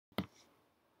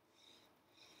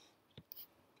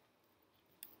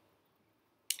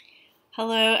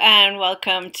Hello and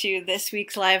welcome to this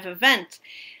week's live event.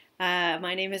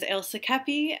 My name is Ilse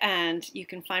Kepi and you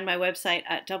can find my website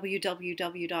at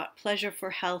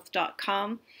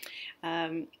www.pleasureforhealth.com.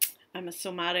 I'm a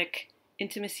somatic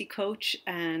intimacy coach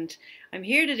and I'm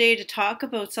here today to talk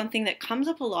about something that comes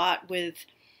up a lot with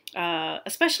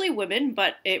especially women,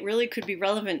 but it really could be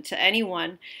relevant to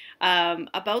anyone,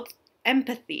 about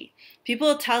empathy.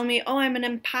 People tell me, oh, I'm an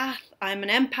empath, I'm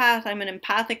an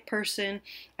empathic person.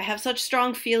 I have such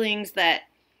strong feelings that,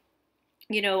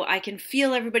 I can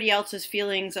feel everybody else's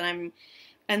feelings and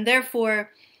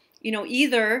therefore,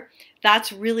 either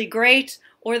that's really great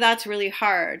or that's really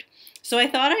hard. So I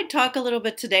thought I'd talk a little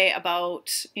bit today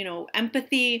about,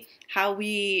 empathy, how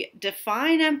we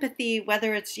define empathy,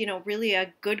 whether it's, really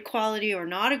a good quality or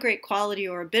not a great quality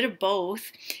or a bit of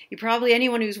both.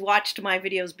 Anyone who's watched my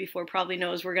videos before probably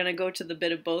knows we're going to go to the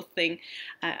bit of both thing.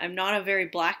 I'm not a very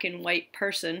black and white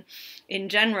person in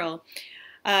general.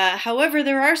 However,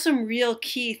 there are some real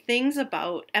key things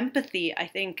about empathy, I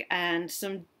think, and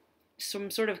some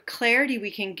sort of clarity we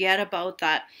can get about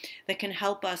that can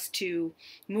help us to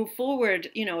move forward.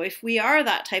 If we are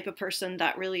that type of person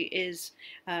that really is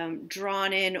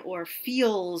drawn in or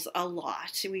feels a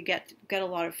lot, we get a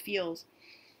lot of feels.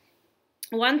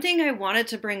 One thing I wanted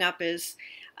to bring up is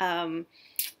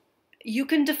you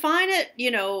can define it,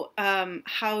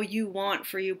 how you want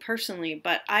for you personally,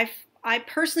 but I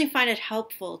personally find it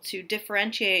helpful to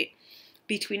differentiate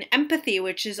between empathy,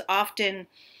 which is often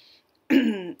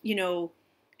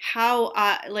how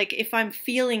like if I'm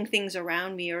feeling things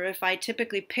around me, or if I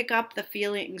typically pick up the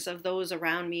feelings of those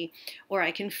around me, or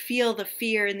I can feel the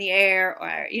fear in the air, or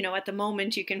at the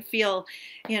moment you can feel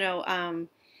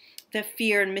the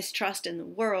fear and mistrust in the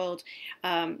world,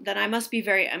 then I must be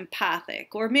very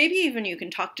empathic. Or maybe even you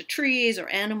can talk to trees or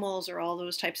animals or all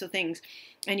those types of things,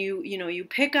 and you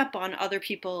pick up on other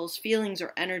people's feelings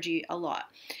or energy a lot.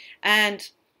 And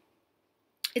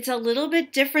it's a little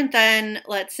bit different than,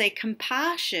 let's say,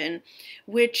 compassion,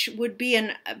 which would be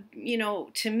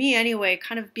to me anyway,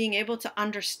 kind of being able to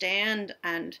understand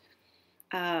and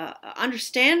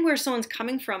understand where someone's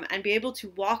coming from and be able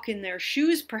to walk in their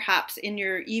shoes, perhaps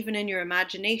even in your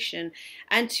imagination,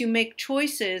 and to make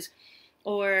choices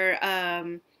or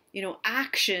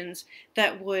actions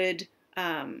that would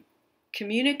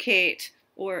communicate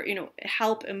or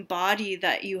help embody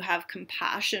that you have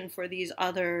compassion for these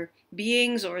other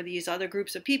beings or these other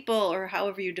groups of people, or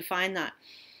however you define that.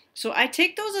 So I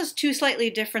take those as two slightly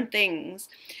different things.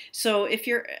 So if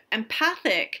you're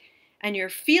empathic and you're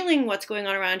feeling what's going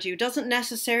on around you, doesn't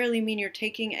necessarily mean you're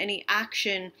taking any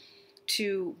action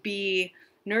to be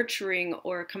nurturing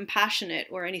or compassionate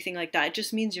or anything like that. It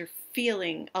just means you're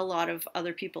feeling a lot of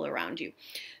other people around you.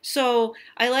 So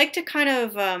I like to kind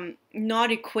of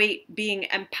not equate being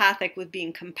empathic with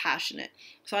being compassionate.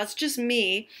 So that's just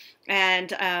me.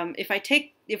 And if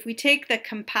we take the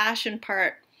compassion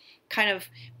part, kind of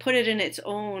put it in its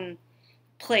own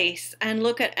place and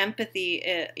look at empathy,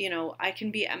 I can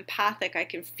be empathic, I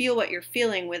can feel what you're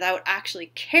feeling without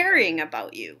actually caring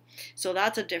about you. So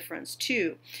that's a difference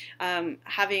too.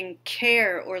 Having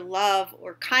care or love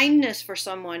or kindness for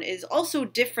someone is also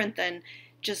different than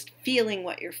just feeling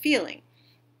what you're feeling.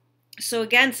 So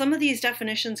again, some of these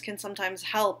definitions can sometimes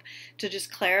help to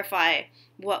just clarify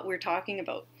what we're talking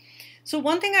about. So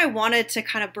one thing I wanted to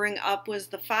kind of bring up was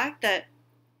the fact that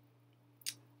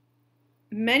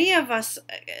many of us,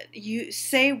 you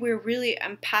say we're really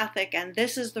empathic, and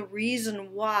this is the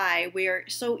reason why we are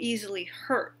so easily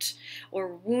hurt or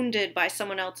wounded by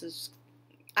someone else's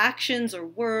actions or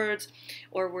words,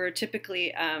 or we're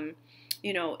typically,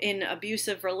 in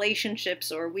abusive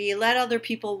relationships, or we let other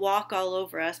people walk all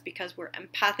over us because we're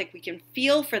empathic. We can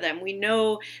feel for them. We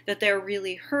know that they're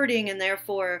really hurting, and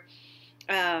therefore,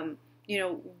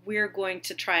 we're going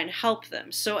to try and help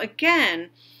them. So again,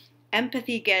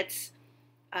 empathy gets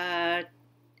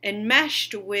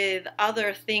enmeshed with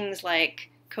other things like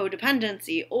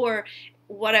codependency, or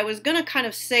what I was going to kind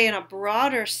of say in a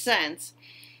broader sense,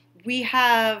 we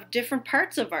have different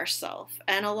parts of ourselves,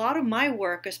 and a lot of my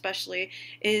work especially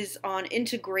is on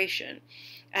integration.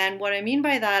 And what I mean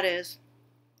by that is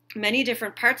many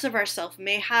different parts of ourselves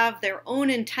may have their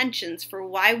own intentions for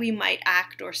why we might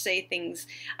act or say things,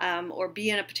 or be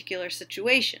in a particular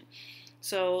situation.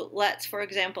 So let's, for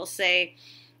example, say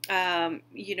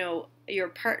your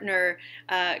partner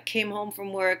came home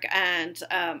from work and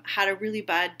had a really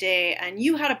bad day, and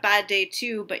you had a bad day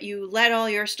too, but you let all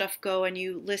your stuff go and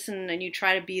you listen and you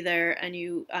try to be there, and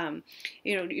you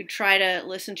try to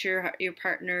listen to your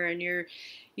partner, and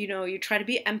you try to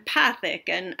be empathic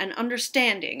and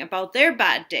understanding about their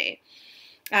bad day.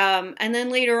 And then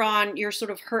later on, you're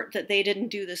sort of hurt that they didn't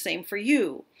do the same for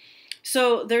you.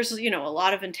 So there's, a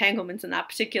lot of entanglements in that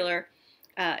particular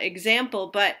example,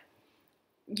 but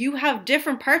you have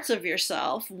different parts of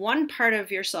yourself. One part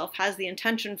of yourself has the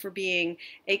intention for being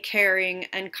a caring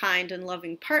and kind and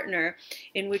loving partner,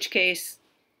 in which case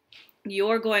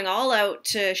you're going all out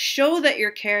to show that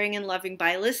you're caring and loving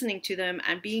by listening to them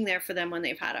and being there for them when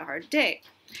they've had a hard day.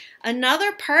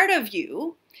 Another part of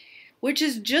you, which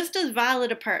is just as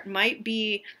valid a part, might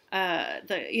be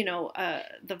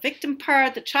the victim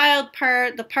part, the child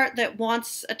part, the part that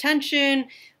wants attention,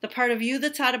 the part of you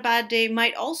that's had a bad day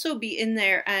might also be in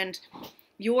there, and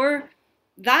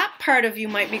that part of you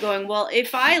might be going, well,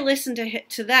 if I listen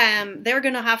to them, they're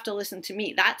going to have to listen to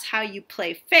me. That's how you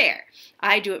play fair.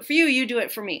 I do it for you, you do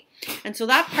it for me. And so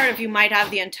that part of you might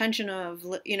have the intention of,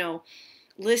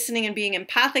 listening and being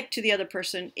empathic to the other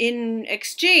person in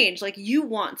exchange, like you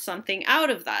want something out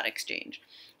of that exchange.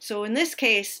 So in this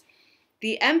case,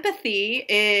 the empathy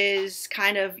is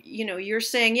kind of, you're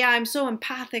saying, yeah, I'm so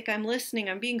empathic, I'm listening,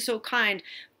 I'm being so kind,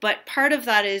 but part of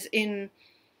that is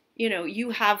you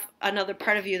have another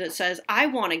part of you that says, I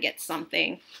want to get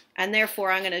something, and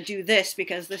therefore I'm going to do this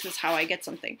because this is how I get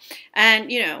something.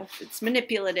 And, it's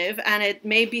manipulative, and it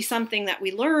may be something that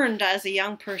we learned as a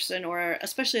young person, or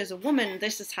especially as a woman.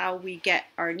 This is how we get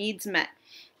our needs met,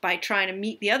 by trying to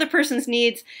meet the other person's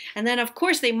needs. And then, of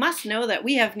course, they must know that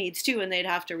we have needs too, and they'd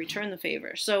have to return the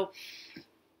favor. So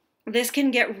this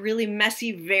can get really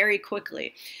messy very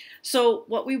quickly. So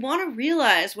what we want to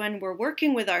realize when we're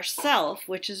working with ourself,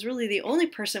 which is really the only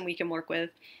person we can work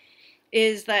with,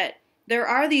 is that there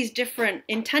are these different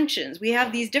intentions. We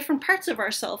have these different parts of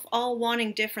ourself all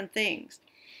wanting different things.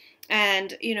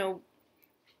 And,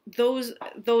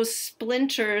 those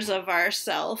splinters of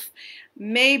ourself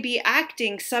may be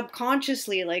acting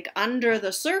subconsciously, like under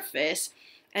the surface.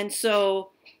 And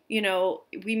so,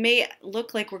 we may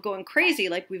look like we're going crazy,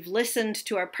 like we've listened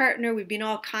to our partner, we've been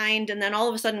all kind, and then all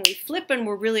of a sudden we flip and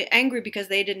we're really angry because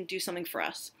they didn't do something for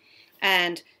us.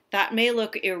 And that may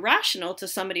look irrational to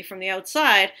somebody from the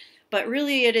outside, but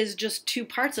really it is just two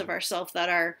parts of ourselves that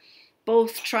are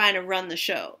both trying to run the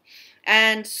show.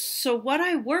 And so what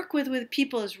I work with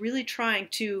people is really trying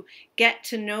to get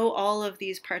to know all of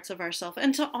these parts of ourselves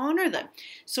and to honor them.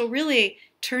 So really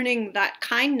turning that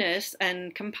kindness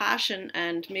and compassion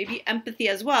and maybe empathy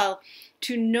as well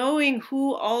to knowing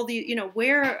who all the,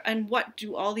 where and what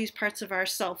do all these parts of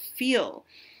ourselves feel.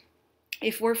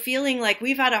 If we're feeling like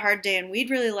we've had a hard day and we'd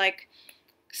really like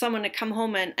someone to come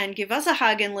home and give us a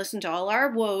hug and listen to all our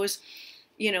woes,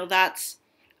 that's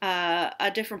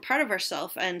a different part of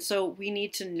ourselves. And so we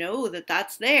need to know that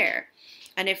that's there.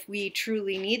 And if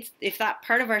that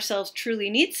part of ourselves truly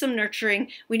needs some nurturing,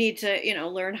 we need to,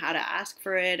 learn how to ask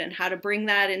for it and how to bring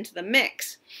that into the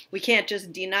mix. We can't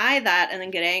just deny that and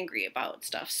then get angry about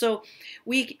stuff. So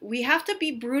we have to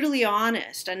be brutally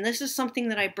honest. And this is something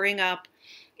that I bring up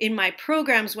in my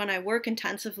programs when I work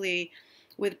intensively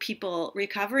with people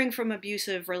recovering from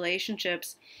abusive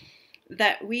relationships,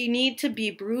 that we need to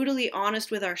be brutally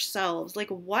honest with ourselves. Like,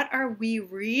 what are we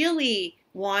really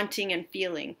wanting and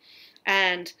feeling?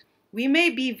 And we may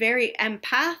be very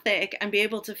empathic and be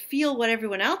able to feel what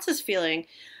everyone else is feeling,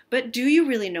 but do you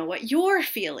really know what you're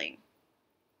feeling?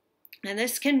 And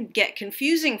this can get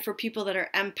confusing for people that are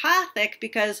empathic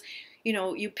because,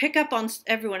 you pick up on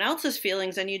everyone else's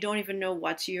feelings and you don't even know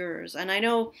what's yours. And I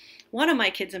know one of my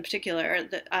kids in particular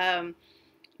that,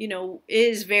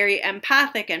 is very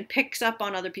empathic and picks up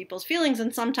on other people's feelings.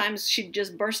 And sometimes she'd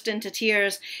just burst into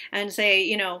tears and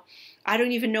say, I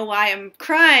don't even know why I'm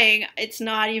crying. It's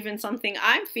not even something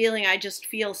I'm feeling. I just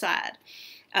feel sad.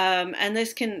 And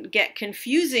this can get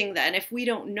confusing then if we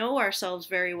don't know ourselves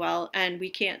very well and we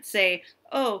can't say,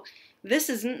 oh, this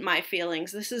isn't my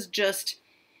feelings. This is just,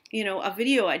 a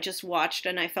video I just watched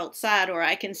and I felt sad, or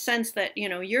I can sense that,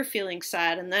 you're feeling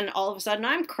sad and then all of a sudden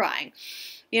I'm crying.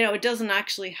 It doesn't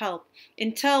actually help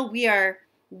until we are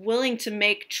willing to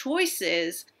make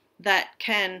choices that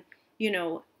can,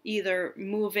 either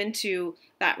move into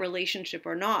that relationship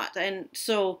or not. And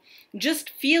so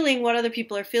just feeling what other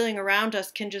people are feeling around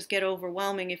us can just get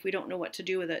overwhelming if we don't know what to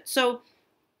do with it. So,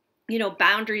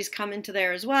 boundaries come into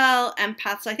there as well.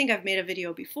 Empaths, I think I've made a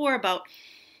video before about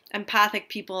empathic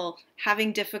people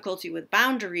having difficulty with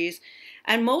boundaries.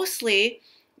 And mostly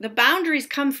the boundaries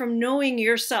come from knowing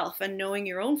yourself and knowing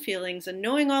your own feelings and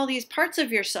knowing all these parts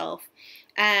of yourself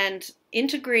and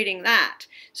integrating that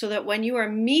so that when you are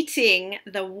meeting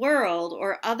the world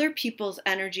or other people's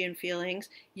energy and feelings,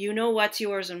 you know what's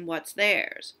yours and what's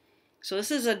theirs. So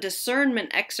this is a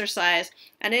discernment exercise,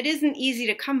 and it isn't easy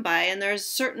to come by, and there's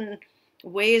certain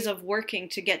ways of working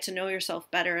to get to know yourself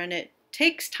better, and it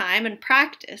takes time and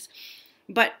practice.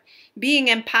 But being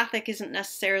empathic isn't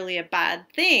necessarily a bad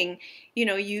thing.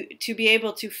 To be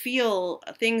able to feel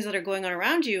things that are going on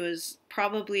around you is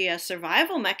probably a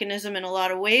survival mechanism in a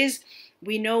lot of ways.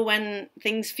 We know when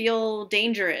things feel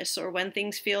dangerous, or when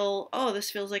things feel, oh, this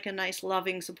feels like a nice,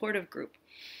 loving, supportive group.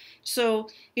 So,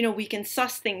 we can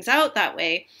suss things out that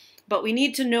way, but we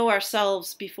need to know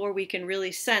ourselves before we can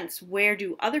really sense, where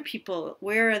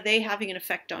are they having an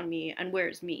effect on me, and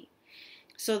where's me?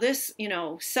 So this,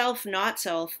 self, not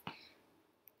self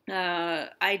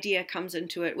idea comes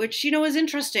into it, which, is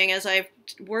interesting, as I've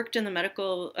worked in the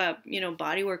medical,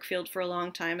 bodywork field for a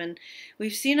long time. And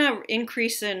we've seen an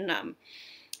increase in,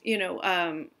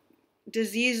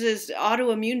 diseases,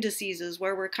 autoimmune diseases,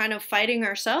 where we're kind of fighting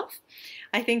ourselves.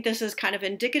 I think this is kind of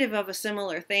indicative of a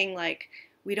similar thing. Like,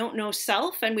 we don't know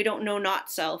self and we don't know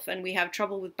not self, and we have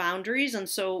trouble with boundaries. And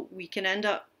so we can end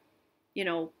up,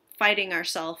 fighting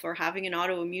ourselves, or having an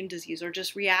autoimmune disease, or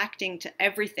just reacting to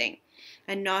everything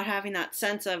and not having that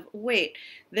sense of, wait,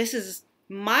 this is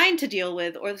mine to deal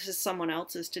with, or this is someone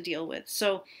else's to deal with.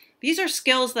 So these are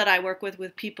skills that I work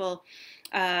with people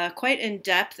quite in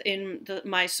depth in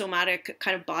my somatic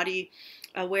kind of body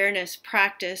awareness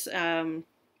practice.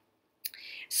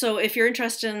 So if you're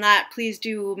interested in that, please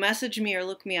do message me or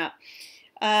look me up.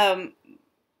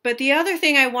 But the other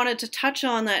thing I wanted to touch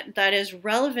on that is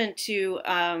relevant to,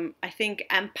 I think,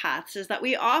 empaths, is that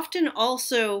we often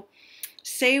also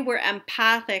say we're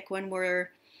empathic when we're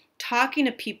talking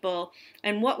to people,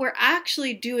 and what we're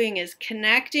actually doing is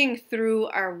connecting through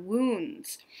our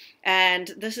wounds.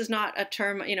 And this is not a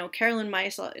term, Carolyn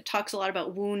Myss talks a lot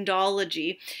about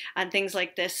woundology and things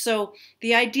like this. So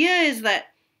the idea is that,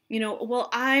 well,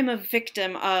 I'm a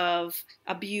victim of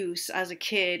abuse as a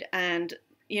kid, and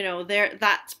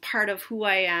that's part of who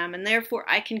I am, and therefore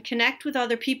I can connect with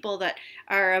other people that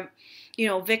are,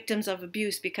 victims of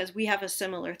abuse, because we have a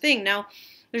similar thing. Now,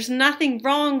 there's nothing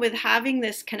wrong with having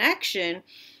this connection,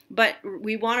 but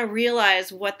we want to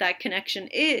realize what that connection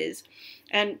is,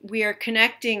 and we are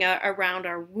connecting around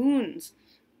our wounds.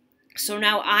 So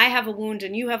now I have a wound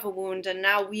and you have a wound, and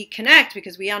now we connect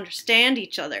because we understand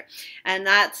each other, and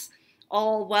that's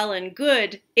all well and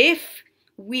good if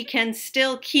we can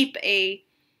still keep a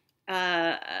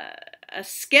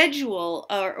schedule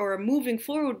or moving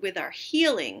forward with our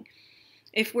healing.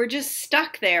 If we're just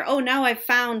stuck there, oh, now I've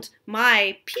found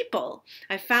my people,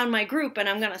 I found my group, and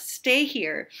I'm going to stay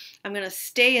here. I'm going to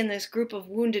stay in this group of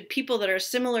wounded people that are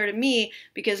similar to me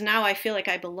because now I feel like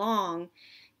I belong.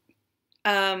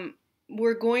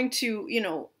 We're going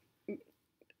to,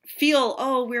 feel,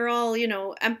 oh, we're all,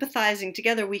 empathizing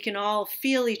together. We can all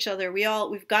feel each other.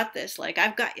 We've got this, like,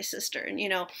 I've got you, sister. And,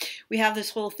 we have this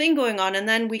whole thing going on, and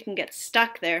then we can get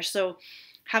stuck there. So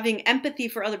having empathy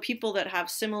for other people that have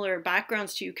similar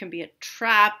backgrounds to you can be a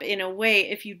trap in a way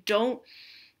if you don't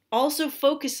also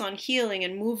focus on healing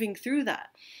and moving through that.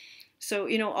 So,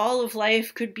 all of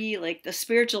life could be like the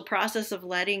spiritual process of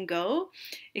letting go.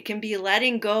 It can be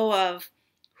letting go of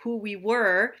who we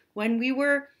were when we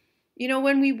were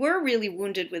really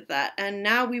wounded with that. And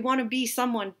now we want to be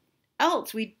someone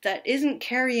else that isn't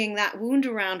carrying that wound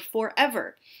around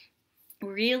forever.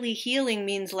 Really healing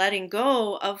means letting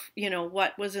go of,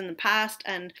 what was in the past.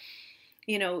 And,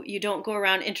 you don't go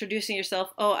around introducing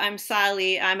yourself, oh, I'm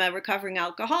Sally, I'm a recovering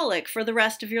alcoholic, for the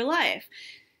rest of your life.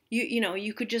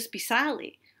 You could just be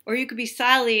Sally. Or you could be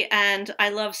Sally and I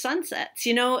love sunsets.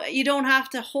 You don't have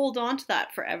to hold on to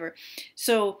that forever.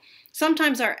 So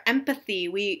sometimes our empathy,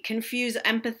 we confuse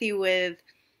empathy with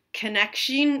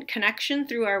connection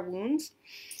through our wounds.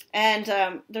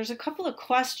 And there's a couple of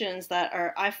questions that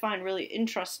I find really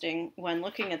interesting when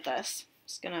looking at this.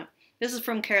 This is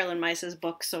from Carolyn Myss's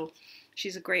book, so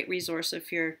she's a great resource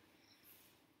if you're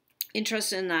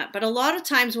interested in that. But a lot of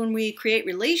times when we create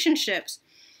relationships,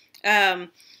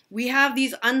 we have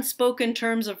these unspoken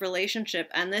terms of relationship,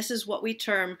 and this is what we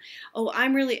term, oh,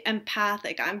 I'm really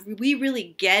empathic. We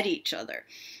really get each other.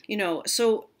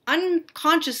 So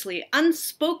unconsciously,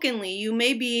 unspokenly, you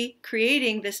may be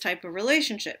creating this type of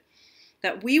relationship,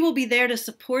 that we will be there to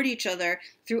support each other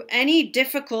through any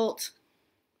difficult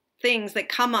things that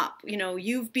come up.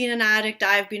 You've been an addict,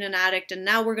 I've been an addict, and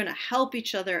now we're going to help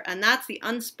each other. And that's the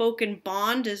unspoken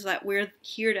bond, is that we're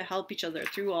here to help each other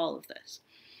through all of this.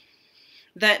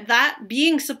 That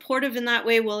being supportive in that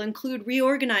way will include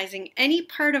reorganizing any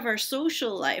part of our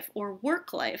social life or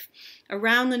work life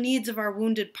around the needs of our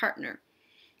wounded partner.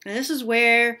 And this is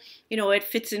where, it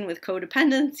fits in with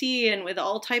codependency and with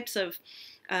all types of,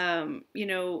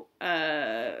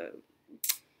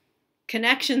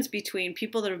 connections between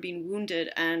people that have been wounded.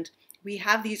 And we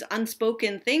have these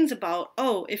unspoken things about,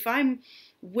 oh, if I'm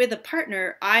with a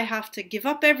partner, I have to give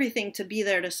up everything to be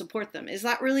there to support them. Is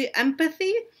that really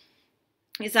empathy?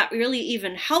 Is that really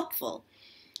even helpful?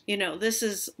 This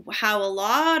is how a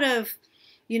lot of,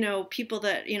 people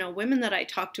that, women that I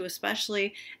talk to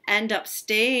especially end up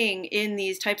staying in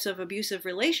these types of abusive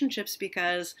relationships,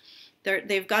 because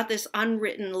they've got this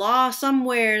unwritten law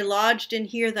somewhere lodged in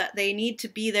here that they need to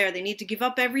be there. They need to give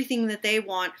up everything that they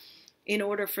want in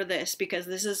order for this, because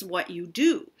this is what you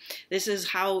do. This is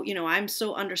how, I'm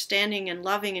so understanding and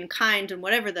loving and kind and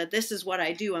whatever, that this is what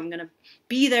I do. I'm going to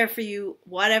be there for you,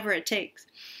 whatever it takes.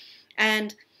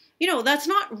 And, that's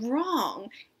not wrong.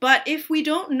 But if we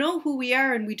don't know who we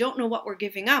are and we don't know what we're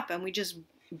giving up, and we just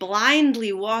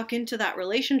blindly walk into that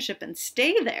relationship and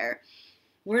stay there,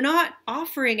 we're not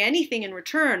offering anything in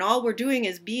return. All we're doing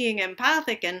is being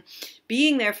empathic and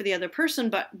being there for the other person,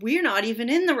 but we're not even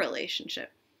in the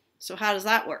relationship. So how does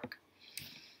that work?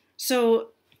 So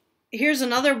here's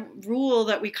another rule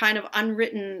that we kind of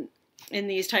unwritten in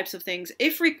these types of things.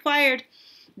 If required,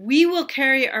 we will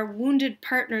carry our wounded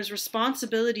partner's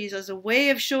responsibilities as a way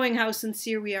of showing how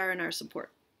sincere we are in our support.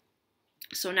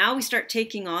 So now we start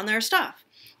taking on their stuff.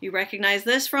 You recognize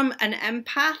this from an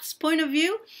empath's point of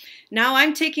view. Now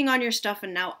I'm taking on your stuff,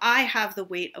 and now I have the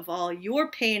weight of all your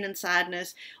pain and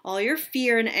sadness, all your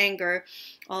fear and anger,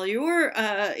 all your,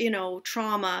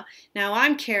 trauma. Now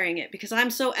I'm carrying it because I'm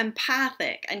so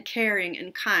empathic and caring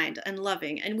and kind and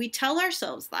loving. And we tell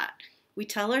ourselves that. We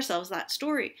tell ourselves that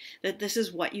story, that this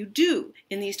is what you do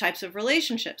in these types of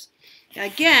relationships.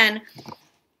 Again,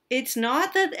 it's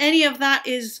not that any of that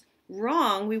is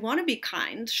wrong. We want to be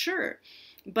kind, sure.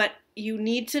 But you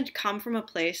need to come from a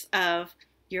place of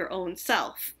your own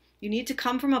self. You need to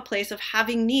come from a place of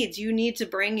having needs. You need to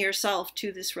bring yourself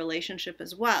to this relationship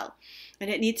as well. And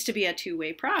it needs to be a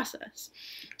two-way process.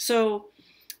 So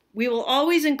we will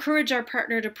always encourage our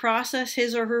partner to process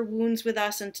his or her wounds with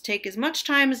us and to take as much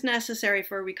time as necessary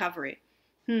for recovery.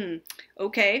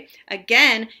 Okay.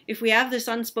 Again, if we have this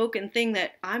unspoken thing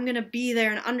that I'm going to be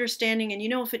there and understanding, and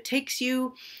if it takes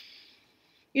you,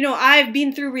 I've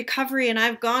been through recovery and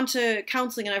I've gone to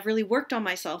counseling and I've really worked on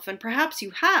myself, and perhaps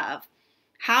you have.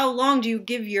 How long do you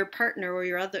give your partner or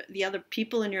the other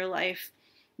people in your life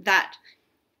that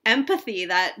empathy,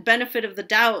 that benefit of the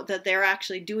doubt that they're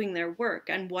actually doing their work?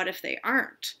 And what if they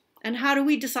aren't? And how do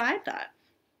we decide that?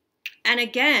 And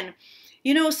again,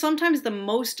 sometimes the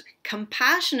most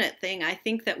compassionate thing I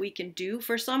think that we can do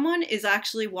for someone is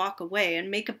actually walk away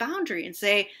and make a boundary and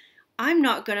say, I'm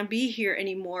not going to be here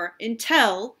anymore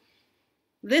until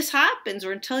this happens,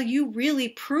 or until you really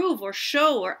prove or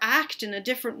show or act in a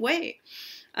different way.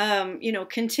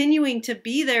 Continuing to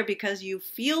be there because you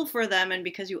feel for them and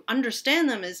because you understand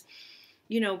them is,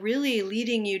 really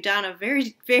leading you down a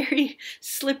very, very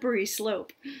slippery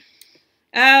slope.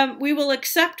 We will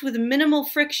accept with minimal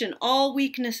friction all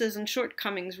weaknesses and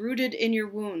shortcomings rooted in your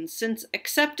wounds, since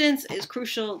acceptance is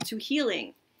crucial to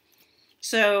healing.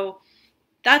 So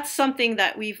that's something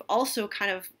that we've also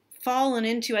kind of fallen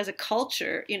into as a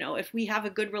culture. If we have a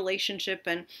good relationship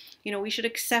and, we should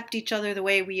accept each other the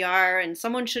way we are, and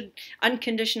someone should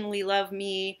unconditionally love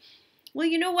me. Well,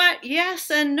 you know what? Yes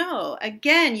and no.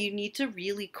 Again, you need to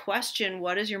really question,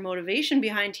 what is your motivation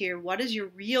behind here? What is your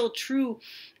real, true,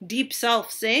 deep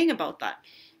self saying about that?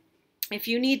 If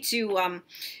you need to,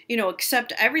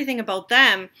 accept everything about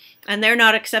them and they're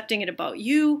not accepting it about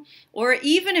you, or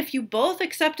even if you both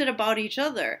accept it about each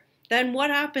other, then what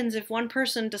happens if one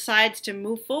person decides to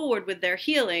move forward with their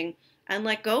healing and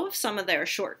let go of some of their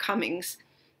shortcomings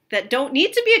that don't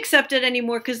need to be accepted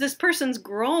anymore because this person's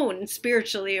grown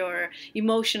spiritually or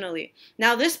emotionally?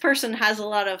 Now this person has a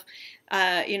lot of,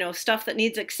 stuff that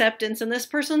needs acceptance, and this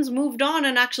person's moved on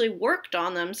and actually worked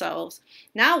on themselves.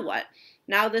 Now what?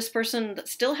 Now this person that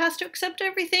still has to accept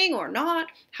everything or not?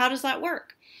 How does that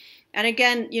work? And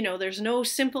again, there's no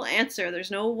simple answer.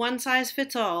 There's no one size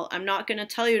fits all. I'm not going to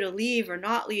tell you to leave or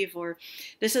not leave, or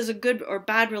this is a good or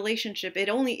bad relationship. It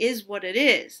only is what it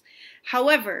is.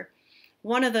 However,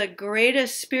 one of the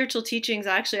greatest spiritual teachings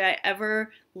actually I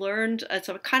ever learned, it's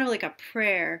kind of like a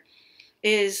prayer,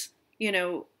 is,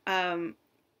 you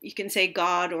can say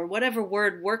God or whatever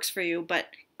word works for you, but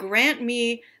grant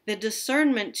me the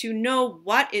discernment to know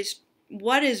what is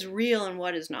real and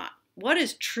what is not, what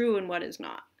is true and what is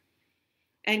not.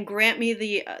 And grant me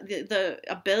the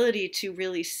ability to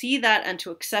really see that and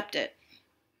to accept it,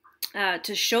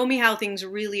 to show me how things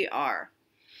really are.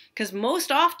 Because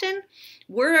most often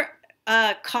we're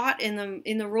caught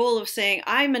in the role of saying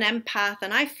I'm an empath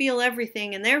and I feel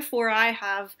everything and therefore I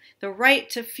have the right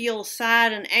to feel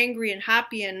sad and angry and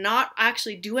happy and not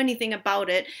actually do anything about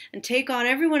it and take on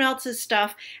everyone else's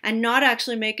stuff and not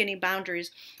actually make any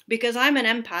boundaries because I'm an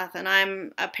empath and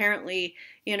I'm apparently,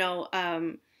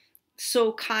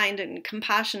 so kind and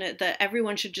compassionate that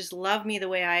everyone should just love me the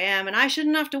way I am and I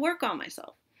shouldn't have to work on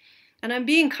myself. And I'm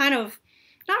being kind of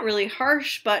not really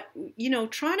harsh, but,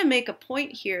 trying to make a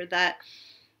point here that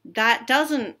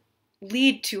doesn't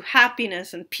lead to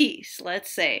happiness and peace, let's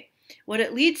say. What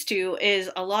it leads to is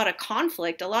a lot of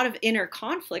conflict, a lot of inner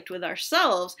conflict with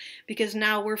ourselves, because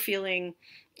now we're feeling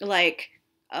like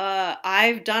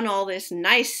I've done all this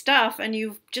nice stuff and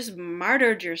you've just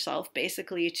martyred yourself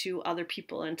basically to other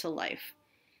people and to life.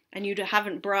 And you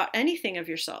haven't brought anything of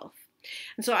yourself.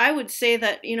 And so I would say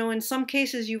that, in some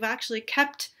cases you've actually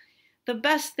kept the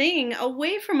best thing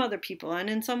away from other people. And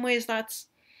in some ways that's,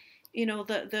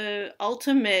 the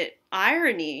ultimate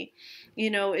irony,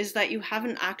 is that you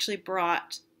haven't actually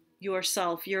brought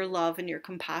yourself, your love and your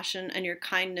compassion and your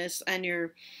kindness and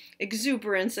your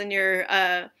exuberance and your,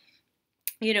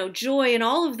 joy and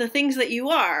all of the things that you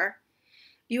are.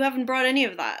 You haven't brought any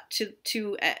of that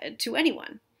to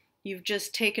anyone. You've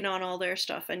just taken on all their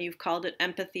stuff and you've called it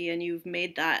empathy and you've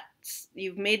made that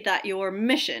your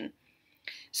mission.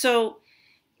 So,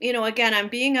 again, I'm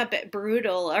being a bit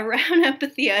brutal around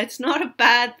empathy. It's not a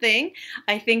bad thing.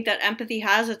 I think that empathy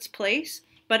has its place,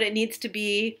 but it needs to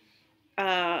be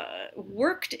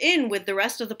worked in with the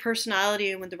rest of the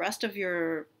personality and with the rest of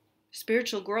your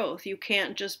spiritual growth. You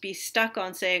can't just be stuck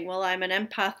on saying, well, I'm an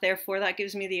empath, therefore that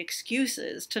gives me the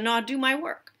excuses to not do my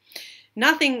work.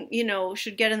 Nothing,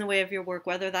 should get in the way of your work,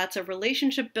 whether that's a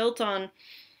relationship built on,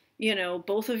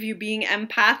 both of you being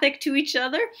empathic to each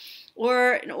other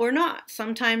or not.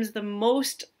 Sometimes the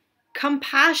most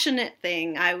compassionate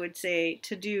thing I would say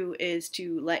to do is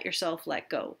to let yourself let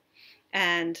go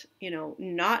and,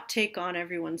 not take on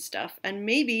everyone's stuff. And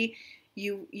maybe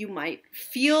you might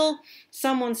feel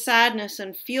someone's sadness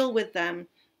and feel with them,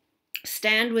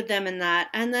 stand with them in that,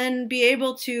 and then be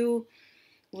able to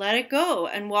let it go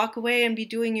and walk away and be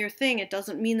doing your thing. It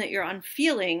doesn't mean that you're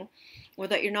unfeeling or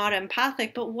that you're not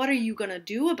empathic, but what are you going to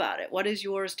do about it? What is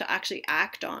yours to actually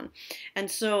act on? And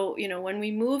so, when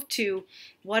we move to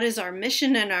what is our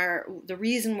mission and the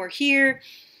reason we're here,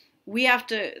 we have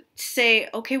to say,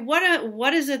 okay,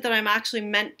 what is it that I'm actually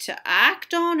meant to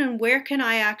act on, and where can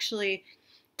I actually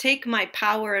take my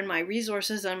power and my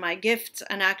resources and my gifts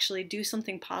and actually do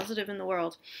something positive in the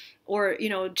world? Or,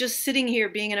 just sitting here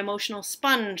being an emotional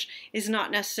sponge is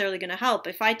not necessarily going to help.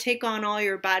 If I take on all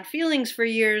your bad feelings for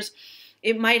years,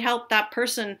 it might help that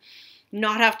person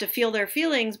not have to feel their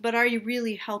feelings, but are you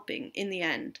really helping in the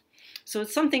end? So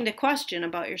it's something to question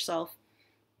about yourself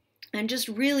and just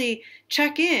really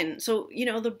check in. So,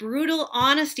 the brutal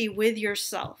honesty with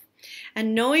yourself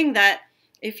and knowing that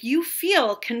if you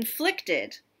feel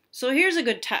conflicted, so here's a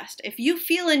good test. If you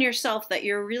feel in yourself that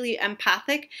you're really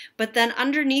empathic, but then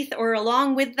underneath or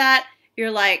along with that, you're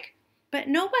like, but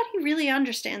nobody really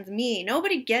understands me.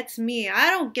 Nobody gets me.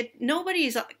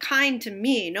 Nobody's kind to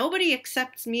me. Nobody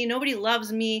accepts me. Nobody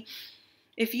loves me.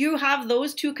 If you have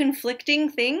those two conflicting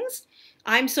things,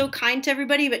 I'm so kind to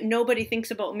everybody, but nobody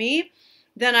thinks about me,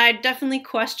 then I definitely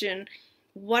question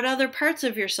what other parts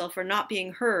of yourself are not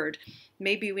being heard.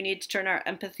 Maybe we need to turn our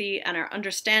empathy and our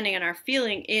understanding and our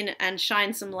feeling in and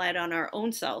shine some light on our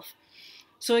own self.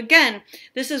 So again,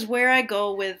 this is where I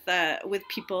go with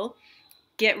people.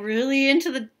 Get really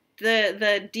into the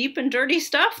deep and dirty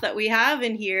stuff that we have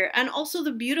in here, and also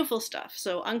the beautiful stuff.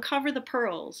 So uncover the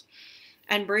pearls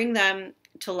and bring them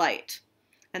to light.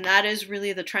 And that is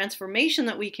really the transformation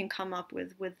that we can come up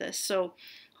with this. So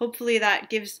hopefully that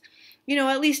gives,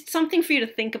 at least something for you to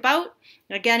think about.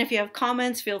 Again, if you have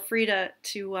comments, feel free to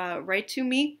write to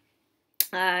me.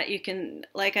 You can,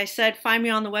 like I said, find me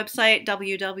on the website,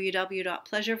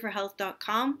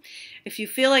 www.pleasureforhealth.com. If you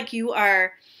feel like you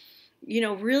are,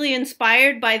 really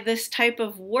inspired by this type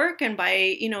of work and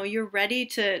by, you're ready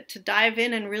to dive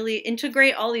in and really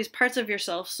integrate all these parts of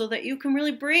yourself so that you can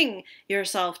really bring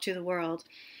yourself to the world,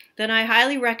 then I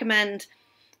highly recommend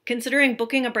considering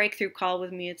booking a breakthrough call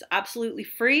with me. It's absolutely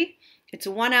free. It's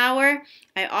 1 hour.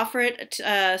 I offer it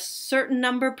a certain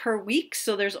number per week,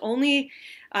 so there's only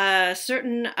a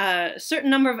certain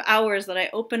number of hours that I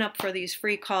open up for these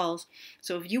free calls.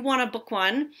 So if you want to book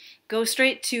one, go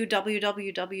straight to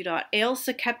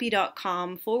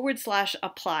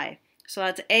www.ailsakeppie.com/apply. So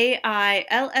that's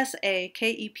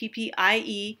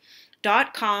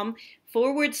AILSAKEPPIE.com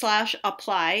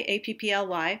 /apply,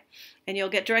 APPLY, and you'll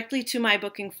get directly to my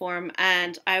booking form,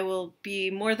 and I will be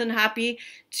more than happy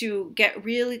to get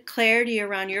really clarity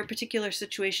around your particular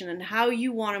situation and how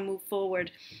you want to move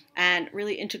forward and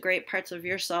really integrate parts of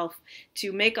yourself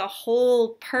to make a whole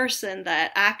person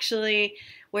that actually,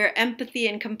 where empathy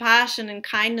and compassion and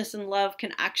kindness and love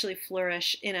can actually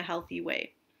flourish in a healthy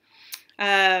way.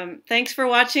 Thanks for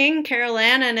watching, Carol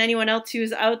Ann, and anyone else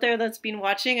who's out there that's been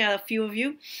watching, a few of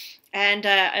you. And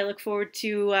I look forward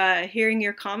to hearing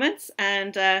your comments,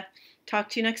 and talk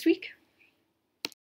to you next week.